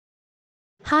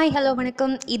Hi hello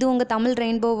வணக்கம். இது உங்கள் தமிழ்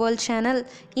ரெயின்போ வேர்ல்ட் சேனல்.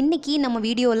 இன்றைக்கி நம்ம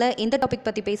வீடியோவில் எந்த டாபிக்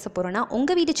பற்றி பேச போகிறோன்னா,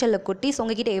 உங்கள் வீட்டு செல்ல குட்டீஸ்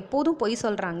உங்ககிட்ட எப்போதும் பொய்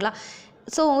சொல்கிறாங்களா?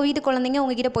 ஸோ உங்கள் வீட்டு குழந்தைங்க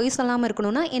உங்ககிட்ட பொய் சொல்லாமல்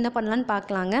இருக்கணும்னா என்ன பண்ணலான்னு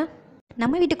பார்க்கலாங்க.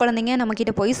 நம்ம வீட்டு குழந்தைங்க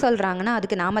நம்மக்கிட்ட பொய் சொல்கிறாங்கன்னா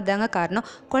அதுக்கு நாம தாங்க காரணம்.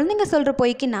 குழந்தைங்க சொல்கிற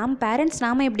பொய்க்கு பேரண்ட்ஸ்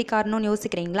எப்படி காரணம்னு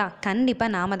யோசிக்கிறீங்களா? கண்டிப்பாக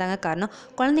நாம தாங்க காரணம்.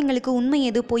 குழந்தைங்களுக்கு உண்மை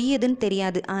எது பொய் எதுன்னு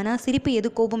தெரியாது, ஆனால் சிரிப்பு எது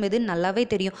கோபம் எதுன்னு நல்லாவே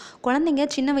தெரியும். குழந்தைங்க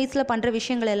சின்ன வயசில் பண்ணுற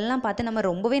விஷயங்கள் எல்லாம் பார்த்து நம்ம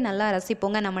ரொம்பவே நல்லா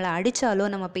ரசிப்போங்க. நம்மளை அடித்தாலோ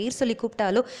நம்ம பேர் சொல்லி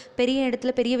கூப்பிட்டாலோ பெரிய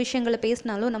இடத்துல பெரிய விஷயங்களை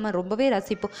பேசினாலும் நம்ம ரொம்பவே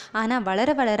ரசிப்போம். ஆனால் வளர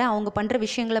வளர அவங்க பண்ணுற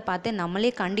விஷயங்களை பார்த்து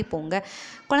நம்மளே கண்டிப்போங்க.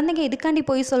 குழந்தைங்க எதுக்காண்டி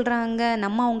பொய் சொல்கிறாங்க?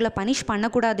 நம்ம அவங்கள பனிஷ்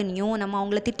பண்ணக்கூடாதுன்னையும் நம்ம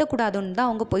அவங்கள திட்டக்கூடாதுன்னு தான்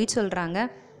அவங்க பொய் சொல்கிறாங்க.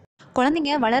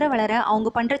 குழந்தைங்க வளர வளர அவங்க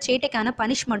பண்ணுற சேட்டைக்கான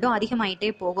பனிஷ்மெண்ட்டும் அதிகமாகிட்டே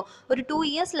போகும். ஒரு 2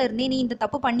 இயர்ஸ்லேருந்தே நீ இந்த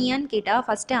தப்பு பண்ணியான்னு கேட்டால்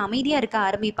ஃபஸ்ட்டு அமைதியாக இருக்க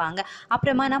ஆரம்பிப்பாங்க.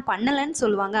 அப்புறமா நான் பண்ணலைன்னு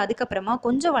சொல்லுவாங்க. அதுக்கப்புறமா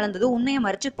கொஞ்சம் வளர்ந்ததும் உண்மையை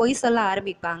மறைச்சு பொய் சொல்ல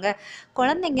ஆரம்பிப்பாங்க.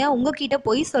 குழந்தைங்க உங்ககிட்ட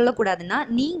பொய் சொல்லக்கூடாதுன்னா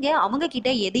நீங்கள்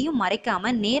அவங்கக்கிட்ட எதையும்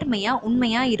மறைக்காமல் நேர்மையாக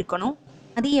உண்மையாக இருக்கணும்.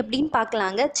 அது எப்படின்னு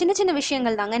பார்க்கலாங்க. சின்ன சின்ன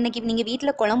விஷயங்கள் தாங்க. இன்றைக்கி நீங்கள்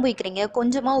வீட்டில் குழம்பு வைக்கிறீங்க,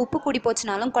 கொஞ்சமாக உப்பு கூடி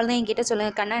போச்சுனாலும் குழந்தைங்க கிட்ட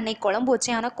சொல்லுங்கள், கண்ணா இன்னைக்கு குழம்பு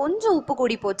வச்சேன் ஆனால் கொஞ்சம் உப்பு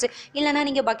கூடி போச்சு. இல்லைனா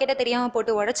நீங்கள் பக்கெட்டை தெரியாமல்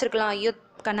போட்டு உடச்சிருக்கலாம். ஐயோ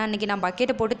கண்ணா இன்றைக்கி நான்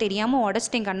பக்கெட்டை போட்டு தெரியாமல்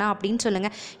உடச்சிட்டேன் கண்ணா அப்படின்னு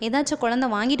சொல்லுங்கள். ஏதாச்சும் குழந்தை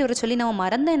வாங்கிட்டு வர சொல்லி நம்ம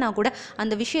மறந்தேன்னா கூட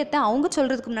அந்த விஷயத்தை அவங்க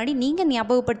சொல்கிறதுக்கு முன்னாடி நீங்கள்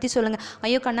ஞாபகப்படுத்தி சொல்லுங்கள்.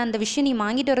 ஐயோ கண்ணா அந்த விஷயம் நீ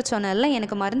வாங்கிட்டு வர சொன்னல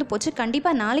எனக்கு மறந்து போச்சு,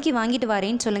 கண்டிப்பாக நாளைக்கு வாங்கிட்டு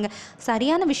வரேன்னு சொல்லுங்கள்.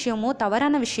 சரியான விஷயமோ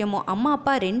தவறான விஷயமோ அம்மா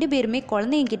அப்பா 2 பேருமே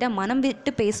குழந்தைங்கிட்ட மனம்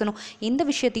விட்டு பேசணும். எந்த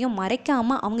விஷயத்தையும்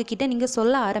மறைக்காமல் அவங்கக்கிட்ட நீங்கள்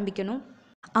சொல்ல ஆரம்பிக்கணும்.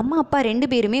 அம்மா அப்பா 2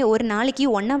 பேருமே ஒரு நாளைக்கு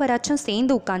 1 ஹவராச்சும்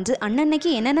சேர்ந்து உட்காந்து அன்னன்னைக்கு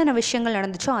என்னென்ன விஷயங்கள்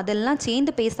நடந்துச்சோ அதெல்லாம்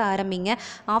சேர்ந்து பேச ஆரம்பிங்க.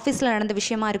 ஆஃபீஸில் நடந்த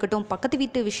விஷயமா இருக்கட்டும், பக்கத்து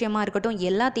வீட்டு விஷயமா இருக்கட்டும்,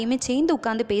 எல்லாத்தையுமே சேர்ந்து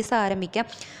உட்காந்து பேச ஆரம்பிக்க.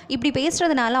 இப்படி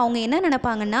பேசுகிறதுனால அவங்க என்ன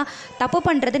நினைப்பாங்கன்னா, தப்பு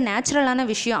பண்ணுறது நேச்சுரலான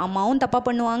விஷயம். அம்மாவும் தப்பாக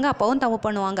பண்ணுவாங்க, அப்பாவும் தப்பு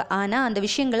பண்ணுவாங்க. ஆனால் அந்த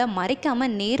விஷயங்களை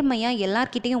மறைக்காமல் நேர்மையாக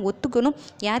எல்லார்கிட்டையும் ஒத்துக்கணும்,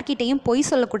 யார்கிட்டையும் பொய்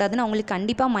சொல்லக்கூடாதுன்னு அவங்களுக்கு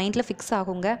கண்டிப்பாக மைண்டில் ஃபிக்ஸ்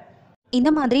ஆகுங்க. இந்த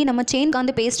மாதிரி நம்ம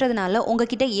உட்காந்து பேசுகிறதுனால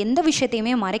உங்ககிட்ட எந்த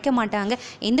விஷயத்தையுமே மறைக்க மாட்டாங்க.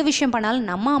 எந்த விஷயம் பண்ணாலும்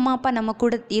நம்ம அம்மா அப்பா நம்ம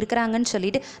கூட இருக்கிறாங்கன்னு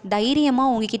சொல்லிட்டு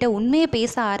தைரியமாக உங்ககிட்ட உண்மையை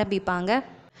பேச ஆரம்பிப்பாங்க.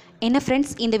 என்ன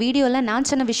ஃப்ரெண்ட்ஸ், இந்த வீடியோவில் நான்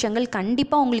சொன்ன விஷயங்கள்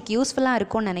கண்டிப்பாக உங்களுக்கு யூஸ்ஃபுல்லாக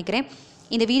இருக்கும்னு நினைக்கிறேன்.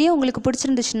 இந்த வீடியோ உங்களுக்கு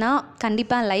பிடிச்சிருந்துச்சுன்னா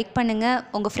கண்டிப்பாக லைக் பண்ணுங்கள்,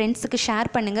 உங்கள் ஃப்ரெண்ட்ஸுக்கு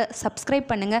ஷேர் பண்ணுங்கள்,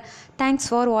 சப்ஸ்கிரைப் பண்ணுங்கள். தேங்க்ஸ்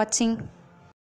ஃபார் வாட்சிங்.